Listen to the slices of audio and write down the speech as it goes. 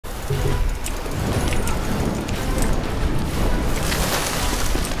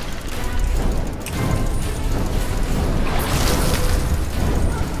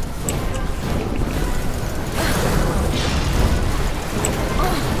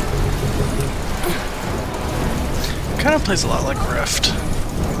Kind of plays a lot like Rift.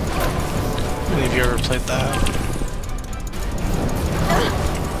 Any of you ever played that?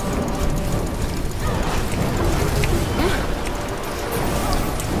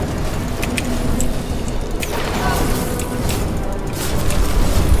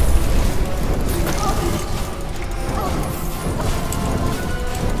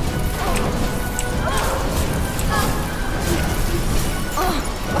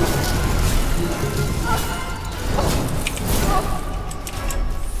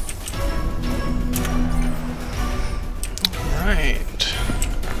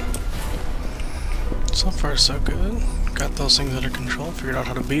 So far so good. Got those things under control, figured out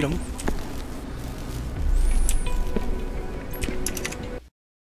how to beat them.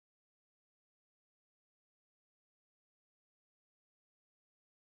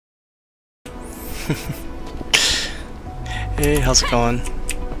 Hey, how's it going?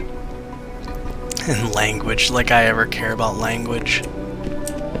 And language, like I ever care about language.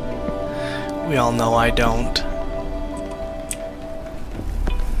 We all know I don't.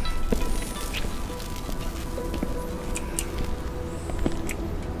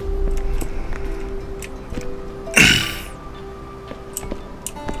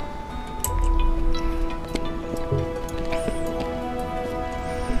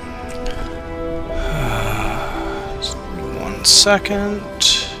 Second.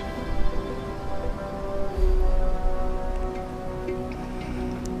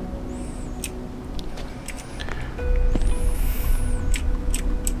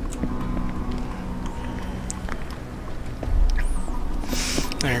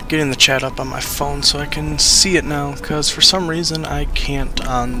 There, getting the chat up on my phone so I can see it now, because for some reason I can't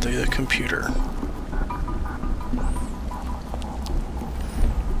on the computer.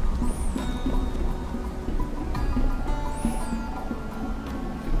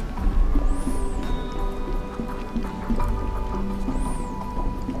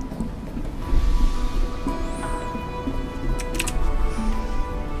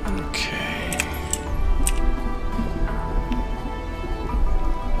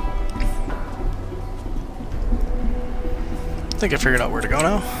 I think I figured out where to go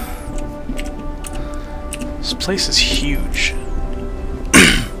now. This place is huge.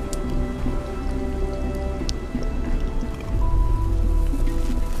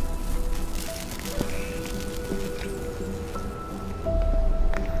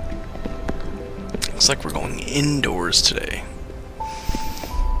 Looks like we're going indoors today.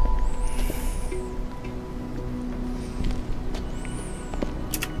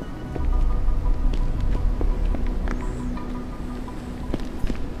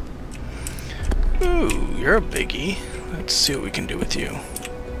 Ooh, you're a biggie. Let's see what we can do with you.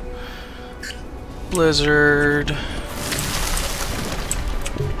 Blizzard.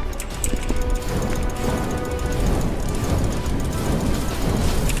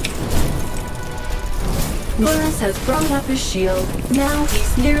 Boris has brought up his shield. Now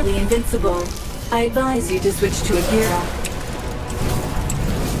he's nearly invincible. I advise you to switch to a gear up.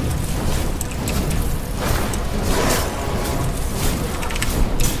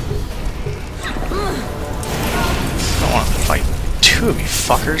 Two of you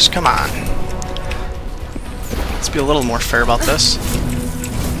fuckers, come on. Let's be a little more fair about this.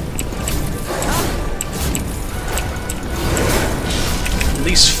 At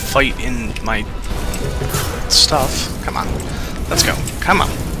least fight in my stuff. Come on. Let's go. Come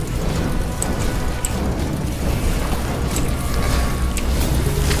on.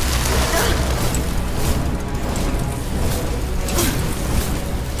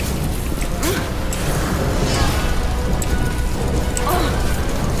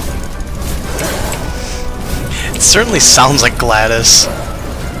 Certainly sounds like Gladys.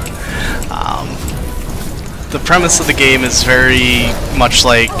 The premise of the game is very much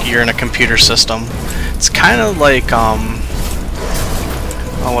like you're in a computer system. It's kind of like, oh,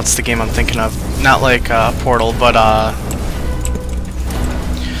 what's the game I'm thinking of? Not like Portal, but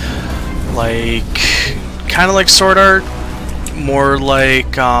like, kind of like Sword Art, more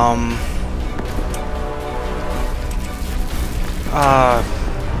like,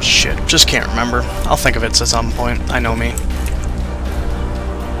 shit, just can't remember. I'll think of it at some point. I know me.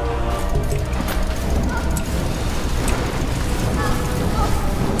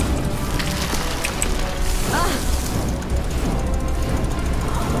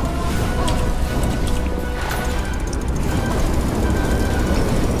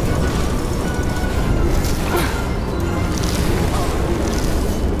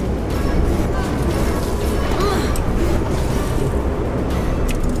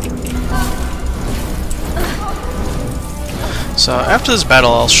 So after this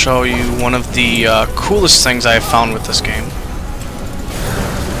battle, I'll show you one of the coolest things I have found with this game.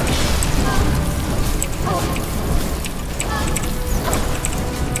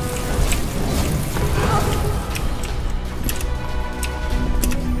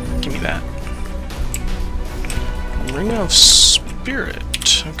 Give me that. Ring of Spirit.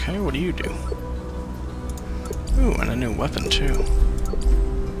 Okay, what do you do? Ooh, and a new weapon too.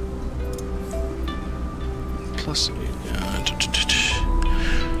 Plus,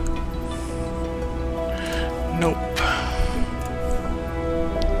 nope.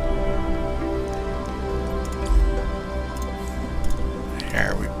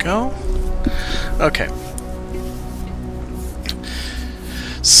 There we go. Okay.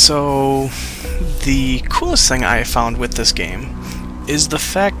 So, the coolest thing I found with this game is the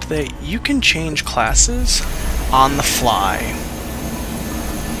fact that you can change classes on the fly.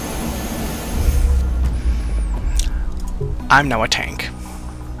 I'm now a tank.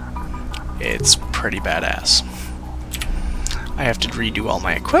 It's pretty badass. I have to redo all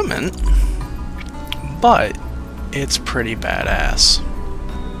my equipment, but it's pretty badass.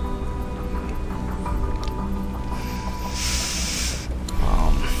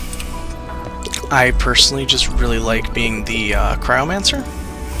 I personally just really like being the Cryomancer,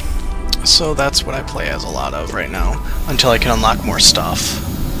 so that's what I play as a lot of right now, until I can unlock more stuff.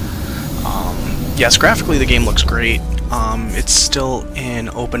 Yes, graphically the game looks great. It's still in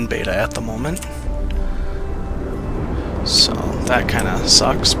open beta at the moment, so that kind of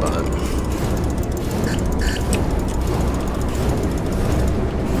sucks, but...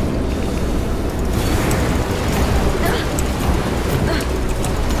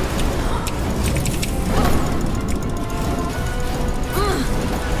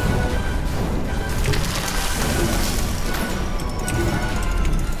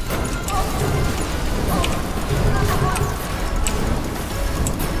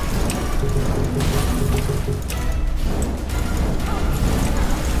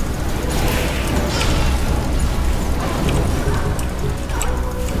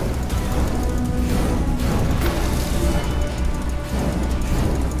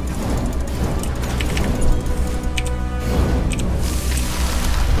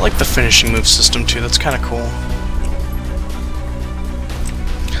 I like the finishing move system too, that's kind of cool.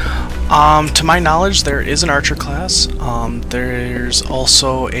 To my knowledge, there is an archer class. There's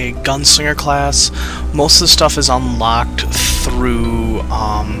also a gunslinger class. Most of the stuff is unlocked through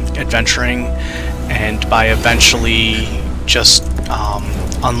adventuring, and by eventually just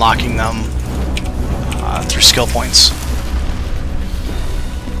unlocking them through skill points.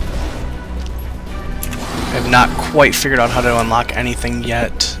 I've not quite figured out how to unlock anything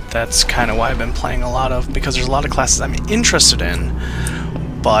yet. That's kind of why I've been playing a lot of, because there's a lot of classes I'm interested in,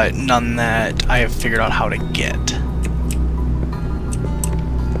 but none that I have figured out how to get.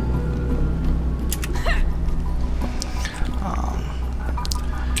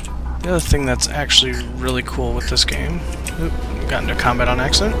 The other thing that's actually really cool with this game... Oop, got into combat on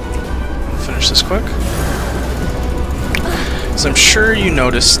accident. Finish this quick. So I'm sure you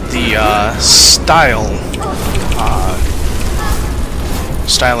noticed the styling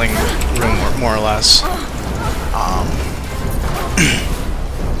room, more or less.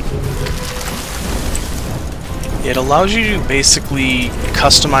 It allows you to basically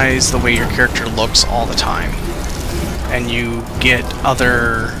customize the way your character looks all the time, and you get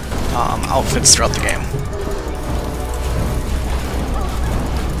other outfits throughout the game.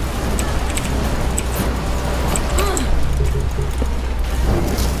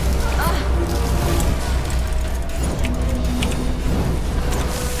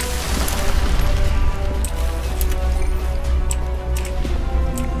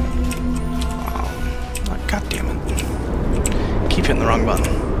 God damn it. Keep hitting the wrong button.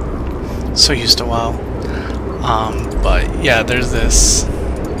 So used to WoW. But yeah, there's this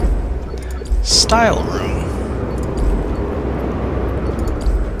style room.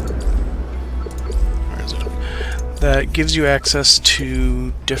 Where is it? That gives you access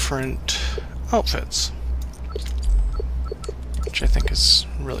to different outfits, which I think is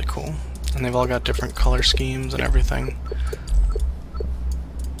really cool. And they've all got different color schemes and everything.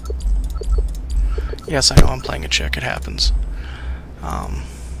 Yes, I know I'm playing a chick, it happens.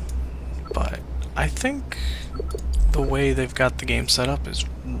 But I think the way they've got the game set up is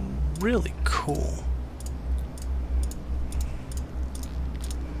really cool.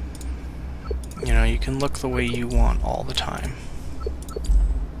 You know, you can look the way you want all the time.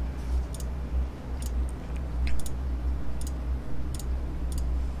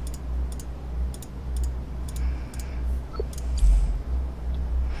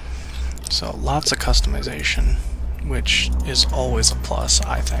 So lots of customization. which is always a plus,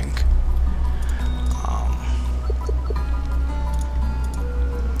 I think.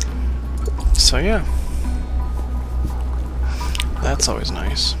 So yeah, that's always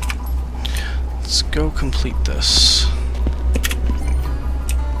nice. Let's go complete this.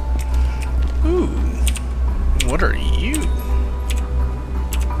 Ooh, what are you?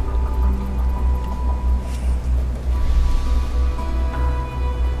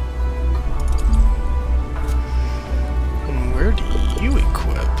 Where do you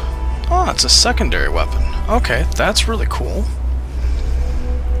equip? Oh, it's a secondary weapon. Okay, that's really cool.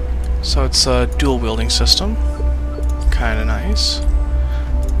 So it's a dual wielding system. Kinda nice.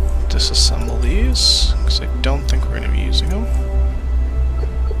 Disassemble these, because I don't think we're going to be using them.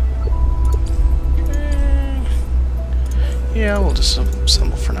 Yeah, we'll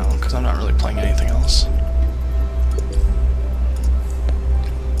disassemble for now, because I'm not really playing anything else.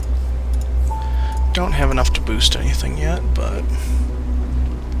 Don't have enough to boost anything yet, but...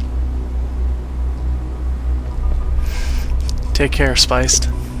 Take care, Spiced.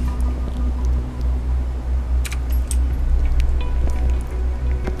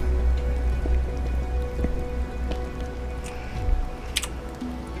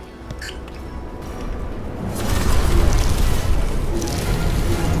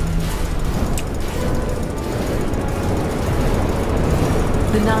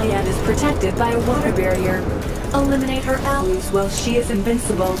 The Naiad is protected by a water barrier. Eliminate her allies while she is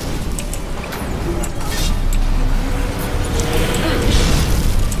invincible.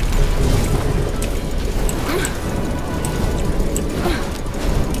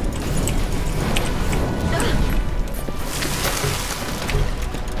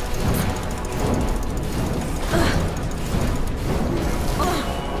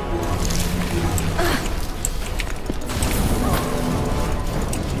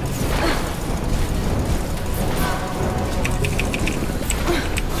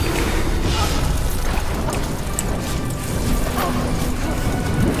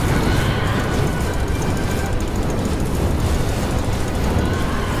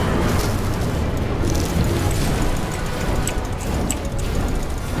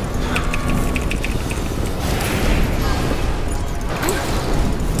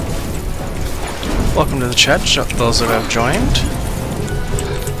 Welcome to the chat, those that have joined.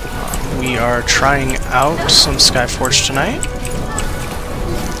 We are trying out some Skyforge tonight.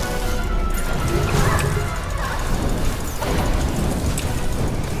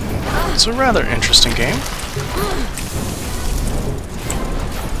 It's a rather interesting game.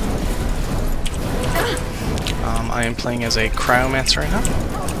 I am playing as a Cryomancer right now.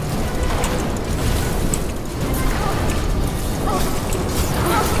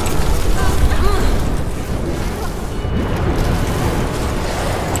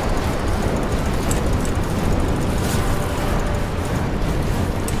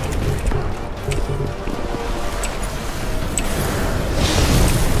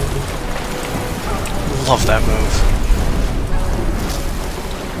 Love that move.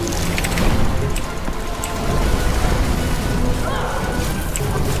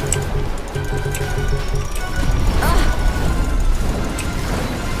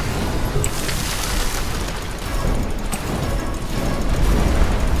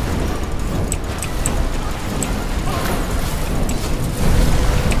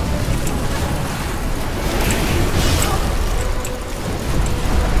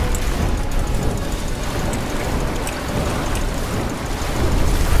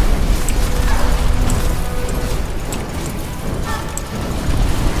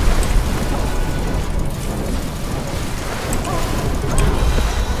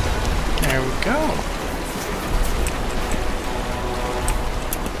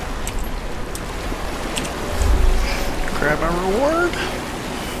 Grab our reward.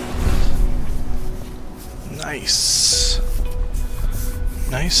 Nice.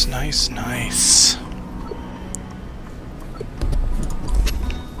 Nice, nice, nice.